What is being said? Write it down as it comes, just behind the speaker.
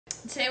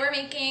Today we're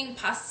making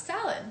pasta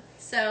salad.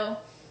 So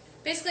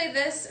basically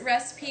this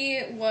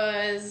recipe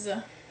was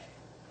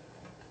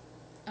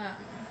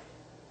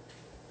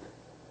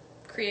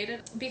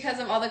created because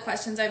of all the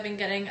questions I've been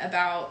getting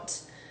about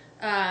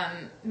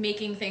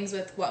making things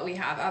with what we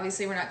have.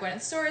 Obviously we're not going to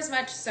the store as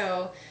much,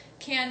 so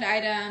canned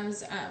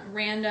items,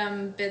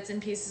 random bits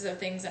and pieces of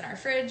things in our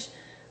fridge,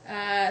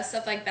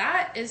 stuff like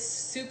that is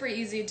super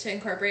easy to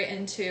incorporate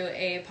into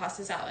a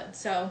pasta salad.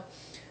 So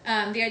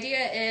the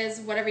idea is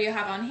whatever you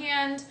have on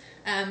hand.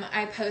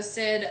 I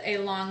posted a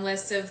long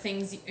list of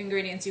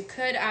ingredients you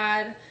could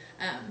add.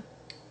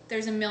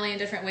 There's a million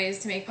different ways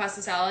to make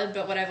pasta salad,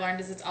 but what I've learned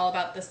is it's all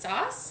about the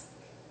sauce.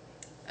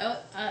 Oh,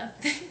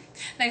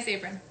 nice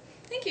apron.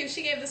 Thank you,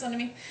 she gave this one to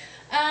me.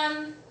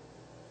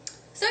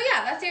 So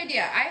yeah, that's the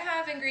idea. I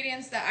have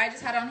ingredients that I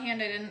just had on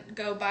hand. I didn't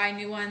go buy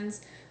new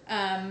ones.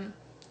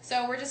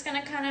 So we're just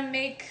gonna kind of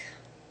make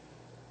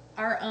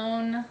our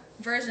own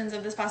versions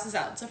of this pasta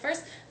salad. So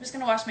first, I'm just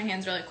gonna wash my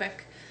hands really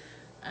quick.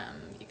 I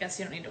guess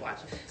you don't need to watch.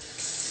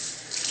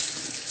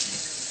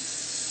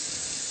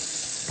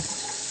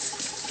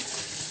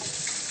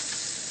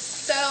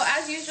 So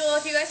as usual,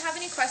 if you guys have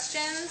any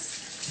questions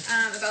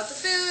about the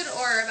food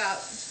or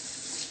about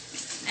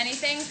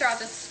anything throughout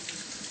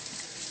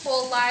this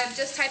whole live,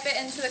 just type it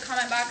into the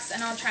comment box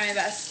and I'll try my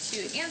best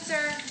to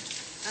answer.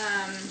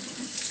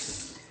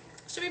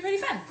 Should be pretty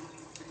fun.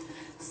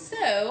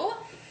 So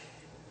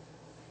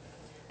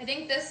I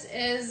think this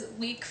is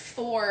week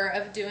 4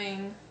 of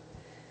doing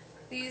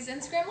these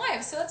Instagram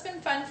lives, so that's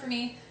been fun for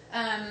me.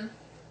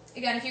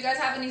 Again, if you guys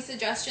have any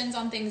suggestions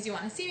on things you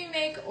want to see me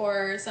make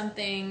or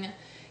something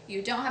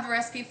you don't have a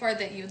recipe for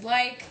that you'd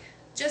like,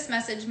 just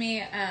message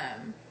me.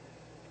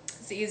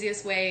 It's the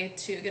easiest way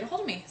to get a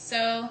hold of me. So,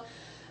 all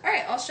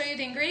right, I'll show you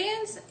the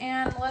ingredients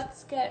and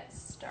let's get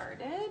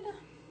started.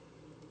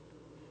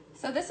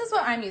 So this is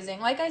what I'm using.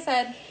 Like I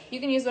said, you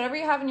can use whatever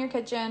you have in your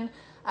kitchen.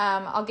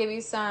 I'll give you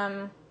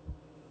some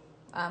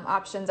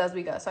options as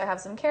we go. So I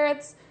have some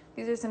carrots.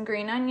 These are some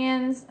green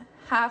onions,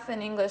 half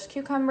an English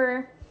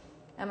cucumber,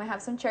 and I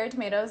have some cherry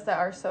tomatoes that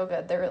are so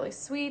good. They're really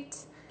sweet.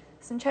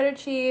 Some cheddar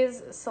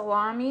cheese,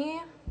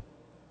 salami,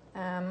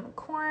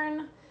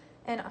 corn,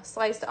 and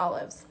sliced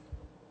olives.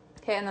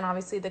 Okay, and then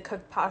obviously the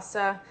cooked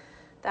pasta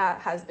that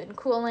has been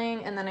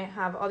cooling, and then I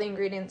have all the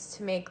ingredients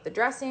to make the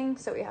dressing.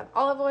 So we have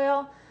olive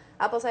oil,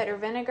 apple cider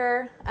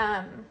vinegar.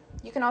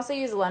 You can also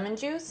use lemon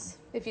juice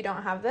if you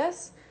don't have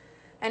this.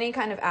 Any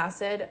kind of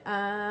acid,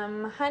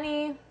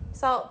 honey,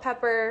 salt,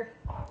 pepper,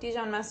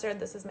 Dijon mustard.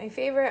 This is my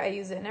favorite. I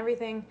use it in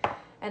everything.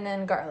 And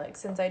then garlic,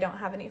 since I don't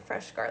have any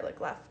fresh garlic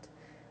left.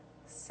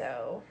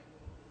 So,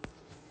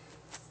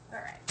 all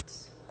right.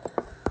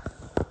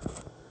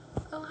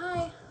 Oh,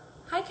 hi.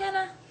 Hi,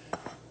 Kenna.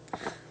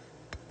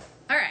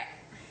 All right,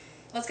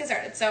 let's get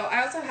started. So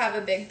I also have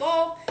a big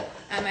bowl.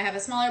 I have a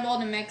smaller bowl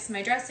to mix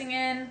my dressing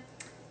in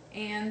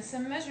and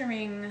some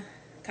measuring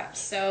cups.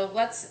 So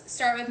let's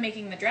start with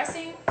making the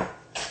dressing.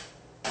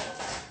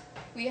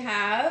 We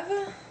have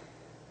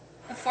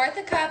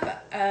 1/4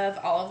 cup of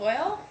olive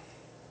oil.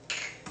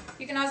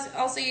 You can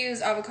also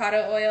use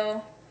avocado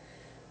oil,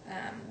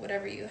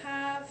 whatever you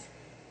have.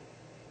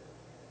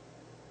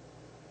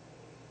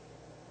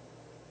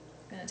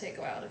 It's gonna take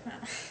a while to come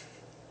out.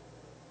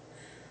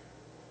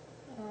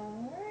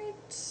 All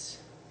right.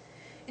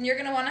 And you're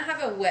gonna wanna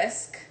have a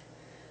whisk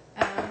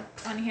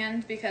on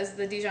hand because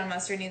the Dijon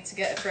mustard needs to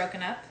get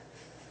broken up.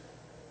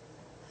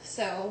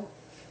 So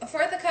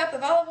 1/4 cup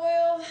of olive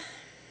oil.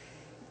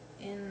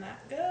 In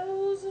that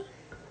goes.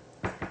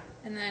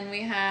 And then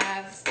we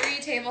have 3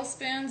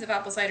 tablespoons of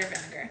apple cider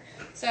vinegar.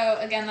 So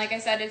again, like I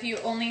said, if you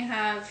only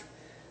have,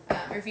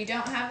 or if you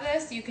don't have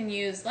this, you can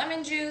use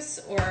lemon juice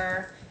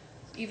or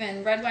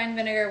even red wine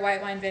vinegar,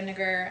 white wine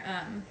vinegar.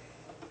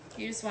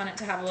 You just want it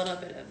to have a little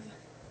bit of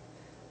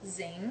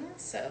zing.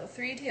 So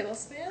 3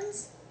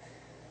 tablespoons.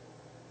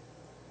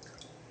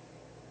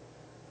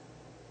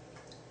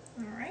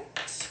 All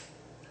right.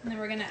 And then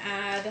we're gonna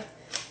add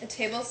a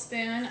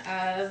tablespoon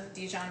of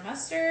Dijon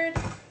mustard.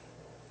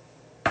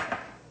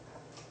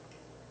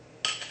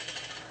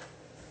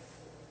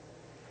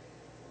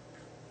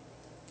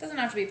 Doesn't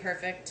have to be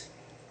perfect.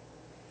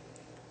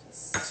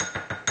 Just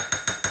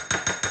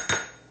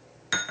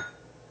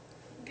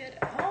get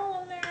it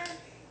all in there.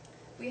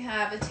 We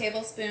have a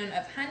tablespoon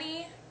of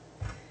honey.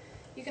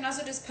 You can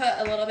also just put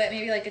a little bit,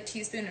 maybe like a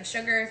teaspoon of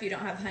sugar if you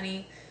don't have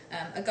honey.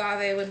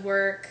 Agave would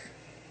work.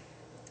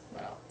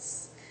 What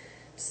else?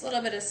 Just a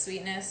little bit of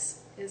sweetness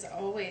is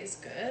always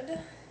good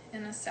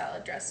in a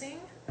salad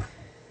dressing.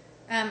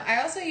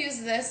 I also use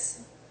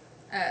this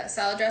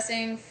salad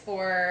dressing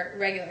for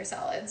regular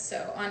salads.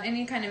 So on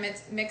any kind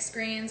of mixed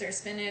greens or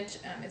spinach,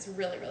 it's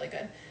really, really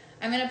good.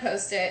 I'm gonna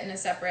post it in a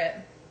separate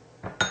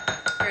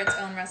or its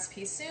own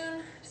recipe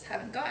soon. Just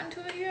haven't gotten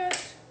to it yet.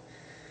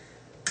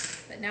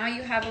 But now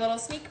you have a little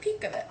sneak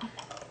peek of it.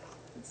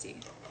 Let's see.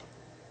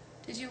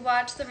 Did you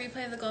watch the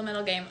replay of the gold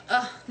medal game?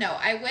 No,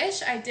 I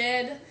wish I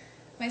did.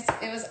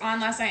 It was on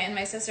last night and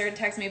my sister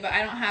texted me, but I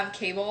don't have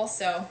cable,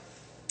 so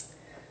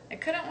I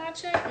couldn't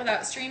watch it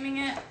without streaming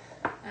it.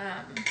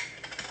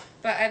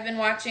 But I've been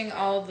watching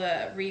all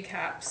the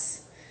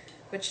recaps,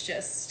 which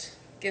just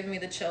give me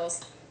the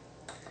chills.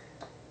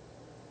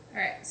 All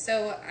right,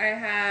 so I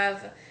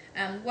have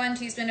 1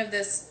 teaspoon of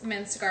this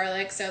minced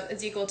garlic, so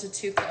it's equal to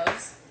 2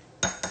 cloves.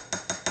 I'm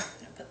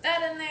gonna put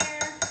that in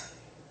there.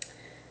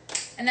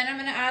 And then I'm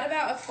gonna add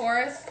about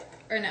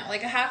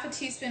like a half a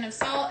teaspoon of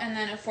salt and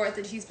then 1/4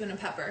 a teaspoon of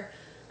pepper.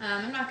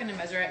 I'm not gonna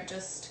measure it,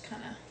 just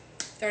kind of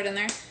throw it in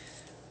there.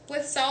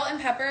 With salt and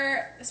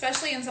pepper,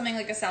 especially in something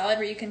like a salad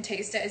where you can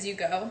taste it as you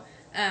go,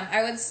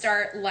 I would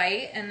start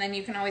light and then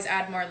you can always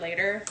add more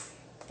later.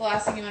 The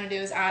last thing you want to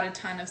do is add a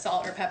ton of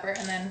salt or pepper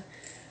and then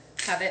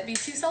have it be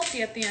too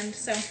salty at the end.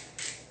 So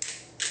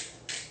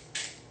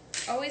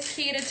always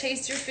key to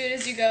taste your food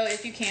as you go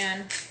if you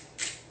can,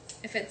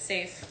 if it's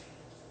safe.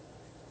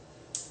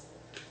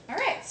 All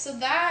right, so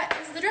that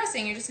is the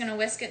dressing. You're just gonna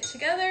whisk it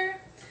together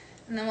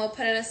and then we'll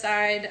put it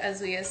aside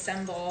as we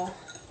assemble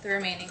the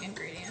remaining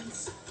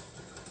ingredients.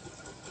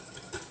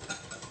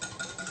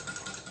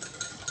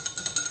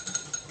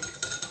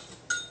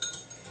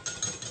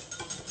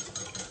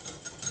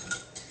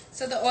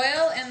 So the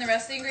oil and the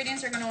rest of the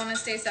ingredients are going to want to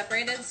stay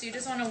separated, so you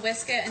just want to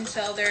whisk it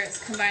until they're as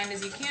combined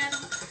as you can.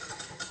 And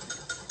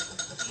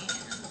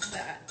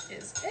that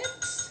is it.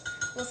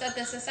 We'll set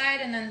this aside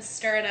and then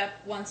stir it up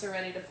once we're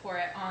ready to pour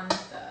it on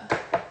the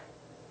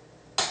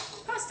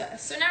pasta.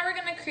 So now we're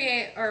going to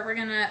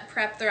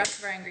prep the rest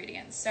of our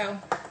ingredients. So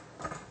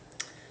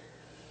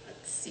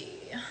let's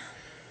see.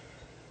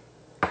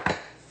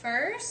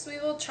 First, we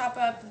will chop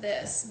up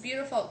this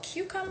beautiful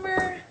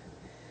cucumber.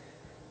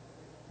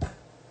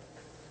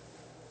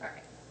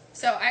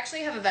 So I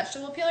actually have a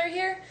vegetable peeler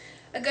here.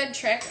 A good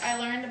trick I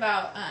learned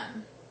about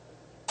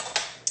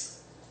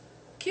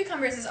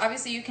cucumbers is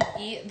obviously you can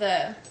eat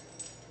the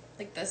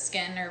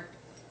skin or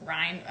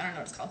rind, I don't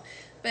know what it's called.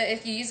 But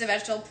if you use a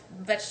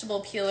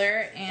vegetable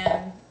peeler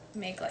and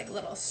make like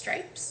little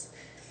stripes,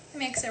 it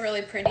makes it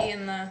really pretty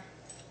in the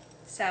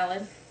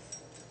salad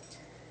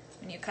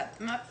when you cut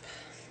them up.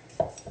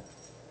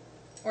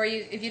 Or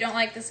if you don't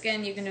like the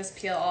skin, you can just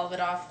peel all of it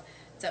off.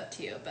 It's up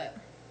to you, but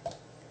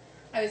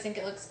I always think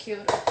it looks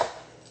cute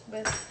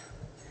with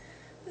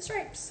the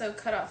stripes. So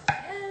cut off the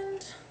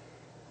end.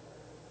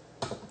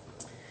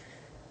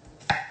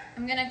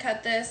 I'm gonna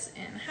cut this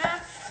in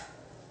half,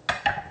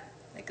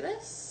 like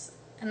this,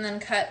 and then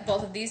cut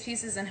both of these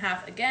pieces in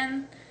half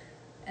again,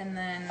 and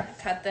then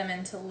cut them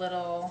into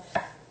little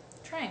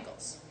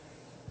triangles,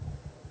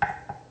 like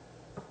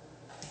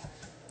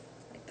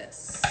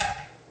this.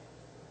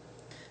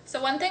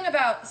 So one thing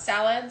about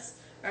salads,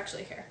 or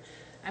actually here,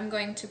 I'm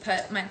going to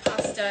put my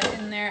pasta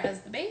in there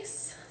as the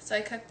base. So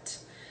I cooked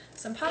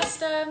some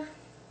pasta.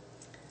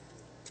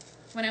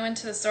 When I went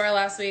to the store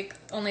last week,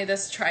 only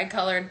this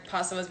tri-colored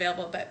pasta was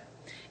available, but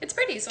it's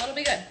pretty, so it'll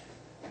be good.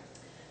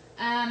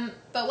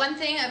 But one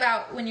thing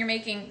about when you're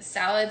making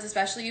salads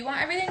especially, you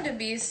want everything to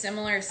be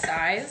similar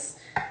size.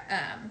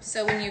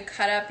 So when you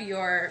cut up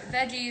your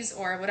veggies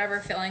or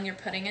whatever filling you're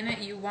putting in it,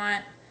 you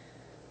want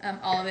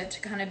all of it to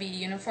kind of be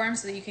uniform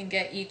so that you can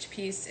get each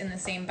piece in the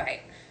same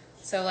bite.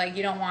 So like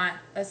you don't want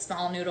a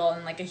small noodle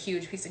and like a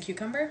huge piece of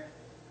cucumber.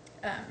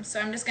 So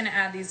I'm just gonna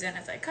add these in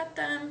as I cut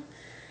them.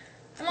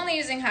 I'm only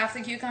using half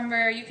the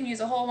cucumber. You can use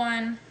a whole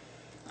one.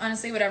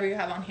 Honestly, whatever you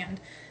have on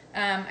hand.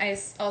 I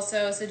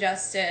also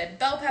suggested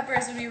bell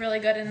peppers would be really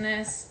good in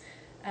this.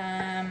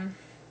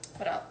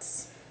 What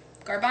else?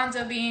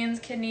 Garbanzo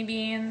beans, kidney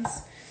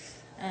beans.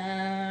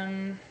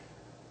 Any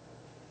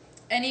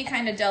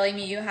kind of deli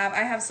meat you have.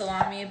 I have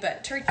salami,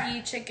 but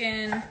turkey,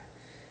 chicken,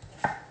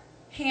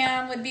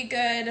 ham would be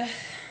good.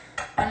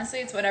 Honestly,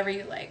 it's whatever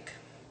you like.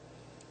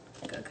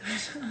 Good.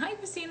 Hi,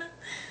 Christina.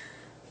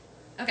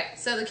 Okay,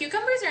 so the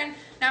cucumbers are in.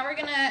 Now we're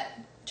gonna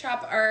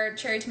chop our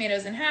cherry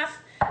tomatoes in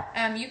half.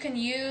 You can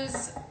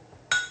use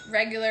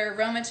regular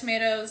Roma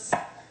tomatoes,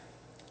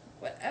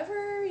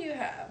 whatever you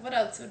have. What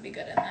else would be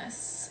good in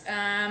this?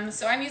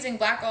 So I'm using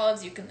black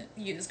olives. You can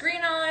use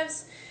green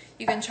olives.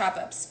 You can chop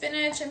up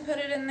spinach and put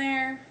it in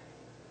there.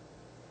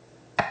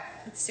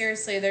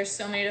 Seriously, there's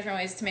so many different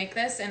ways to make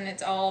this, and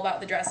it's all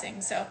about the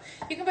dressing. So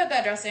you can put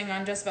that dressing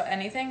on just about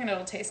anything and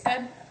it'll taste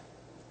good.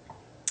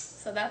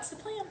 So that's the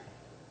plan.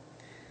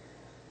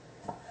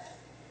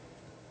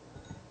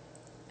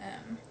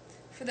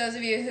 For those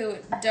of you who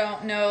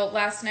don't know,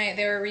 last night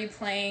they were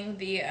replaying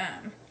the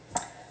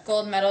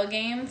gold medal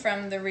game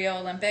from the Rio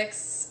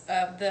Olympics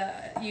of the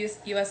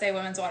USA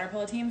women's water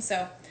polo team.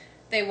 So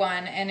they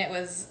won, and I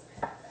was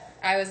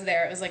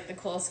there. It was like the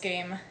coolest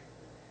game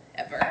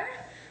ever.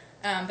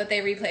 But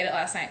they replayed it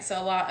last night,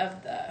 so a lot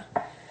of the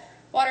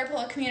water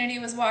polo community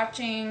was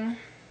watching.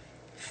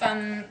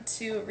 Fun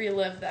to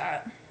relive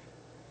that.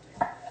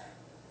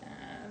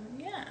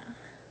 Yeah.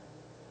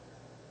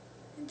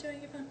 Enjoy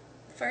your fun.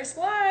 First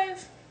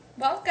live.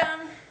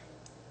 Welcome.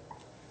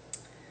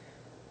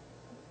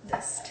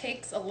 This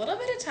takes a little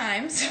bit of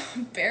time, so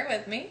bear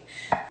with me.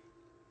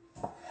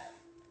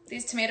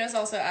 These tomatoes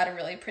also add a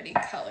really pretty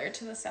color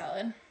to the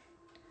salad.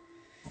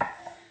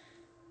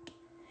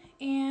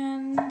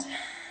 And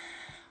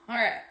all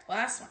right,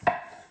 last one.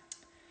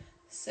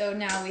 So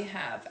now we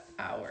have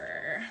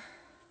our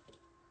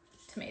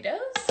tomatoes.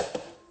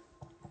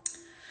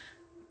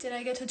 Did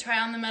I get to try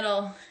on the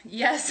middle?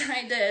 Yes,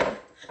 I did.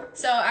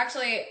 So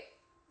actually,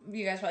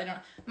 you guys probably don't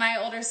know, my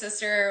older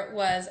sister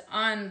was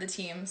on the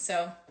team,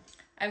 so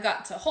I've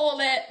got to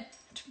hold it,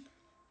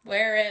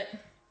 wear it,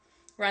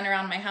 run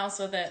around my house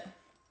with it.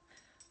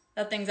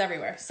 That thing's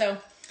everywhere. So,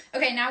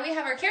 okay, now we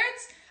have our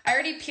carrots. I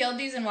already peeled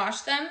these and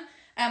washed them.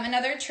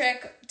 Another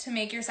trick to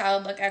make your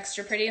salad look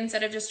extra pretty,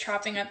 instead of just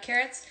chopping up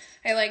carrots,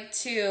 I like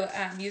to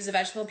use a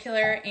vegetable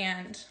peeler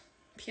and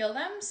peel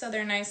them so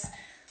they're nice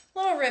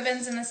little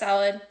ribbons in the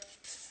salad.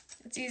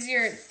 It's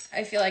easier,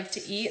 I feel like,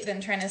 to eat than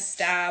trying to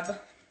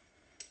stab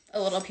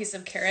a little piece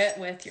of carrot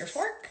with your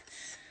fork.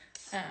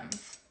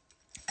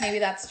 Maybe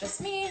that's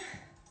just me.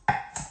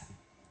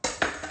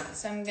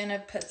 So I'm gonna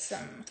put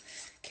some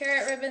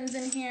carrot ribbons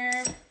in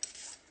here.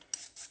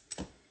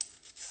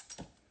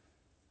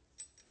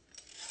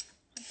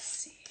 Let's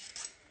see.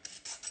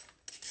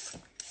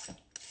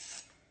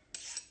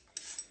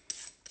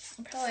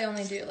 I'll probably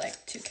only do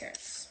like 2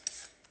 carrots.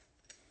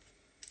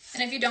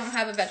 And if you don't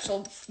have a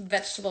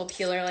vegetable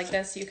peeler like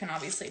this, you can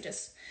obviously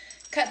just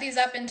cut these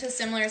up into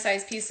similar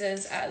size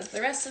pieces as the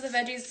rest of the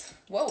veggies.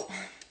 Whoa,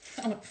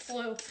 that one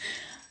flew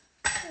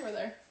over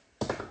there.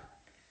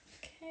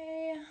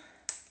 Okay,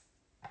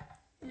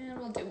 and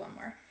we'll do one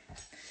more,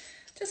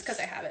 just because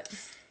I have it.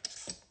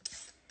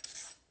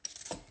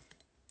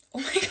 Oh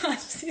my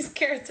gosh, these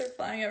carrots are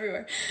flying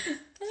everywhere.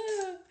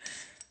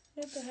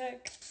 What the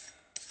heck?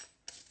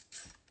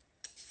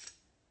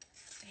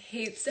 I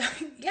hate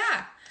stuffing.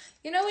 Yeah.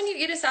 You know when you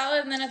eat a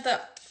salad and then at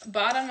the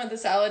bottom of the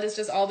salad is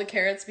just all the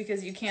carrots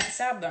because you can't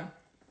stab them?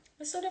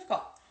 It's so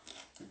difficult.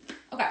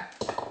 Okay.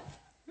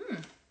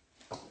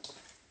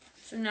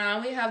 So now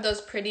we have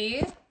those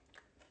pretty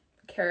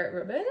carrot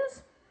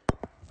ribbons.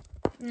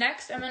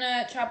 Next, I'm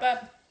gonna chop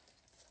up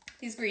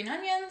these green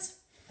onions.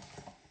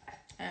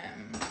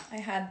 I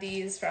had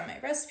these from my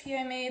recipe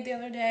I made the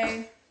other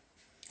day.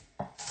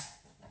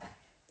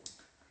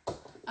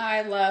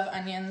 I love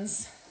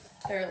onions.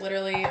 They're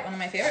literally one of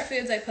my favorite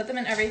foods. I put them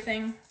in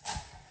everything.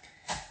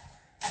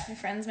 My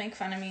friends make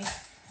fun of me.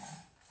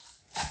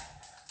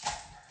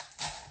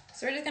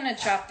 So we're just gonna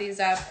chop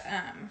these up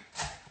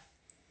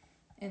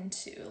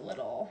into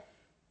little,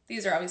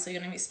 these are obviously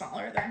gonna be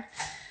smaller than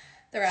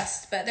the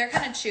rest, but they're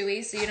kind of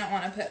chewy, so you don't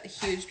wanna put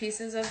huge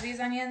pieces of these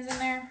onions in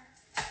there.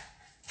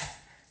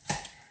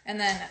 And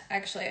then,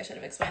 actually I should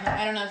have explained that.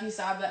 I don't know if you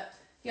saw, but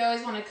you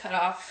always wanna cut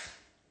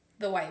off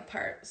the white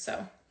part.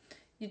 So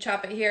you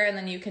chop it here and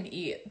then you can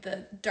eat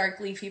the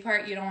dark leafy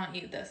part. You don't want to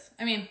eat this.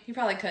 I mean, you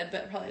probably could,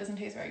 but it probably doesn't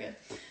taste very good.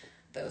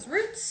 Those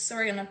roots. So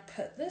we're going to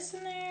put this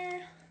in there.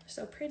 They're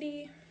so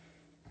pretty.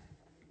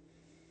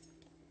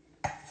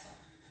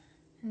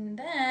 And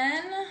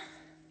then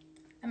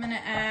I'm going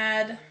to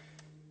add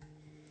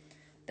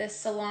this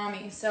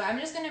salami. So I'm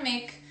just going to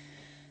make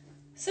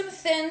some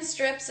thin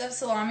strips of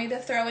salami to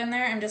throw in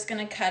there. I'm just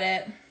going to cut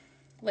it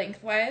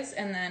lengthwise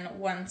and then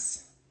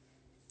once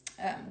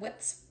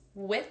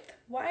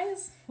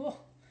widthwise. Whoa.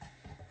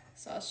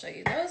 So I'll show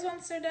you those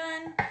once they're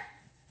done.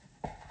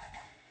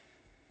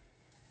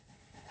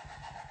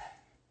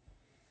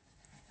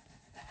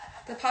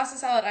 The pasta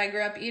salad I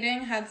grew up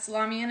eating had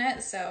salami in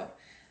it, so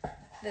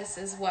this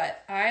is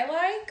what I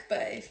like,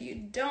 but if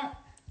you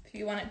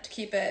want it to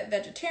keep it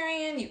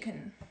vegetarian, you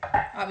can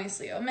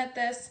obviously omit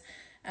this.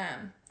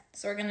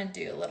 So we're gonna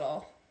do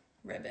little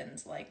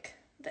ribbons like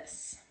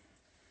this.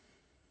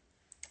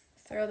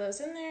 Throw those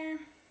in there.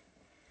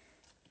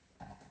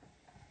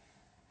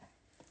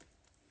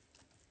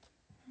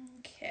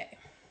 Okay,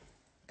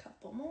 a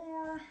couple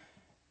more.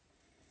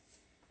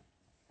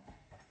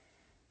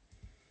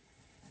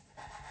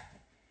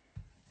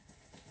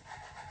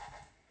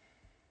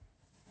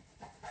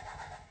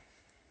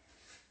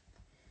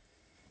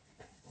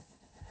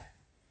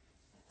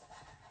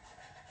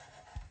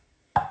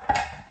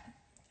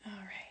 All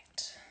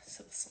right,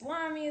 so the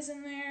salami is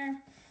in there. And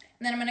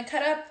then I'm gonna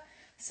cut up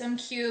some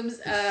cubes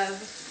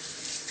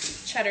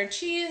of cheddar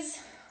cheese.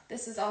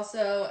 This is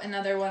also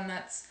another one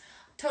that's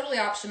totally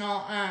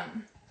optional.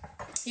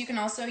 You can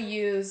also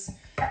use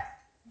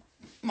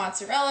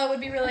mozzarella would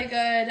be really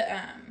good,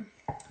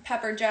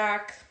 pepper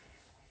jack,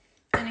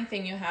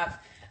 anything you have.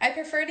 I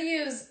prefer to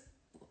use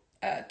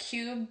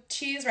cube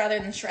cheese rather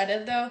than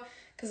shredded though,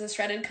 because the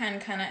shredded kind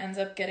of ends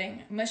up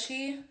getting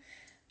mushy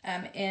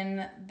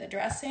in the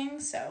dressing,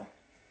 so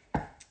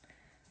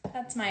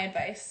that's my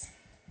advice.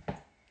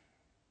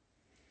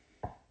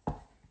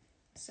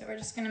 So we're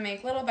just gonna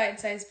make little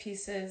bite-sized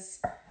pieces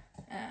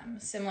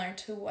similar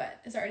to what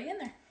is already in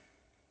there.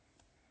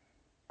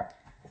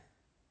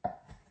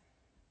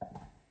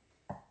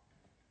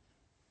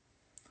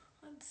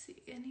 Let's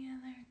see, any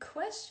other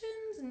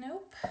questions?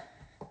 Nope.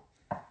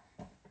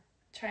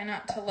 Try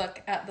not to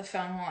look at the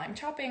phone while I'm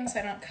chopping so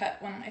I don't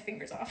cut one of my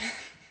fingers off.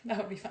 That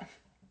would be fun.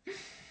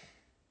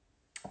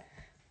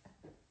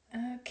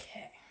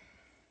 Okay.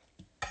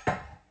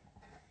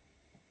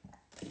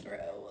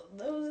 Throw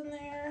those in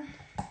there.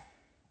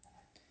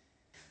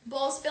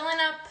 Bowl's filling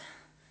up.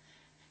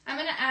 I'm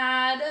gonna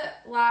add,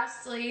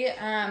 lastly,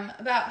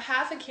 about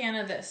half a can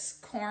of this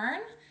corn.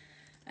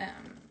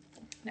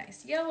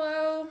 Nice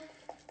yellow.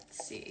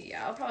 Let's see,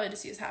 yeah, I'll probably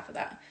just use half of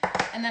that.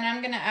 And then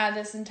I'm gonna add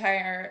this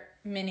entire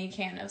mini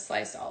can of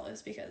sliced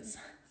olives because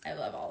I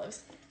love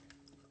olives.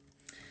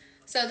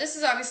 So this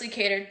is obviously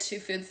catered to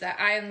foods that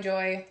I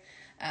enjoy.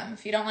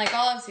 If you don't like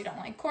olives, you don't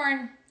like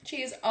corn,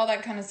 cheese, all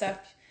that kind of stuff,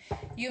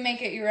 you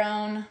make it your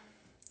own.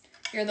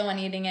 You're the one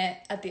eating it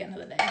at the end of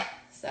the day.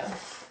 So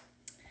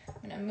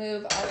I'm gonna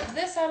move all of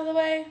this out of the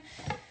way.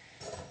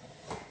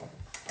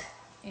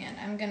 And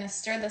I'm gonna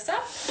stir this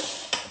up.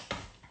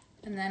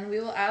 And then we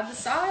will add the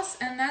sauce,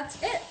 and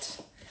that's it.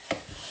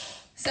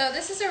 So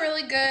this is a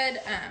really good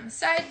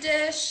side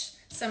dish,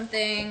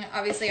 something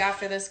obviously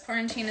after this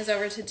quarantine is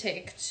over to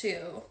take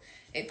to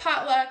a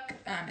potluck.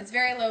 It's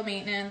very low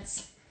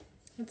maintenance.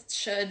 It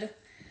should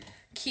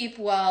keep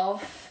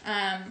well.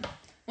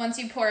 Once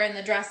you pour in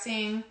the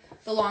dressing,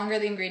 the longer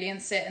the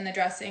ingredients sit in the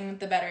dressing,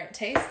 the better it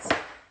tastes.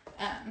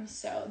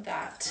 So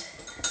that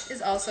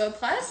is also a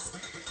plus.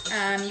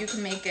 You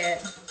can make it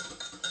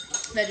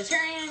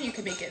vegetarian, you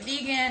can make it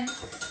vegan.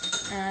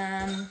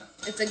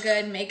 It's a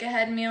good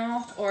make-ahead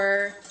meal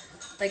or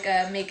like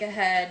a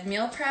make-ahead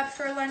meal prep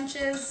for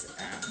lunches.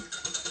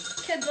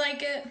 Kids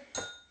like it.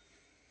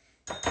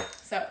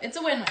 So it's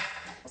a win-win.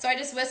 So I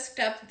just whisked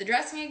up the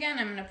dressing again.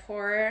 I'm gonna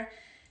pour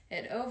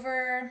it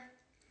over.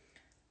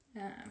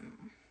 Yeah.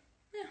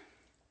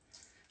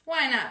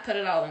 Why not put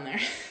it all in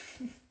there?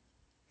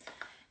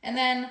 And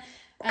then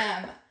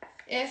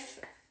if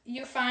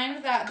you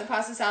find that the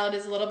pasta salad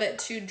is a little bit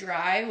too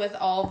dry with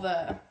all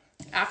the,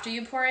 after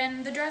you pour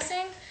in the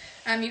dressing,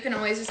 you can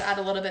always just add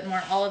a little bit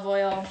more olive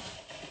oil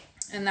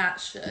and that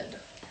should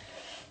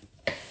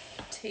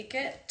take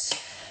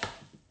it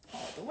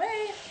all the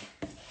way.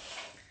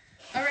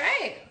 All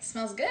right,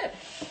 smells good.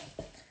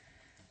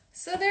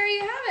 So there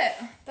you have it.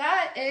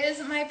 That is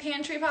my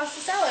pantry pasta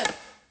salad.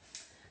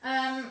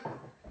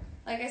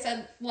 Like I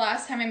said,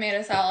 last time I made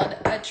a salad,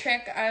 a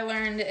trick I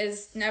learned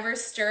is never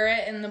stir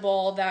it in the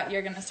bowl that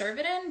you're gonna serve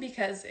it in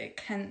because it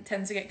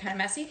tends to get kind of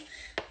messy.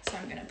 So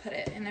I'm gonna put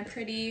it in a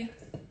pretty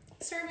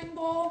serving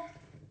bowl.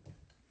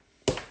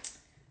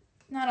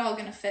 Not all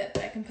gonna fit,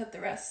 but I can put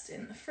the rest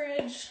in the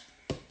fridge.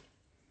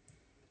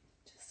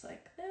 Just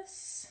like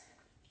this.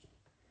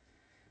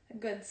 A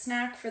good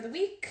snack for the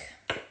week.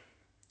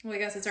 Well, I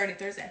guess it's already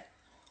Thursday.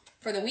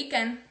 For the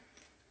weekend.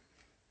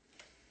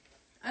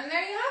 And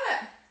there you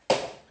have it.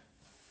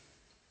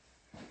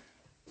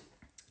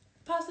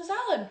 Pasta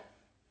salad.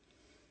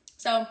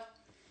 So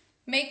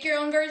make your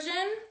own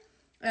version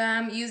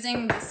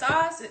using the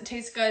sauce. It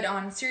tastes good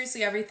on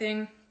seriously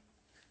everything.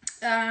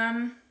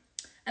 And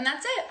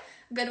that's it.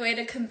 A good way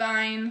to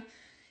combine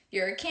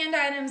your canned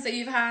items that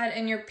you've had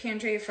in your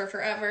pantry for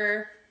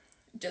forever.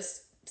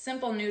 Just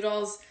simple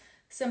noodles,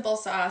 simple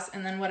sauce,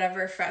 and then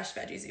whatever fresh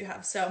veggies you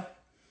have. So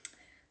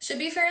should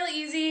be fairly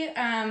easy.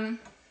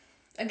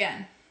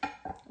 Again,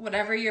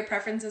 whatever your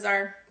preferences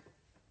are.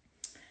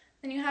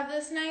 Then you have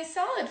this nice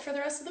salad for the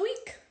rest of the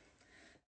week.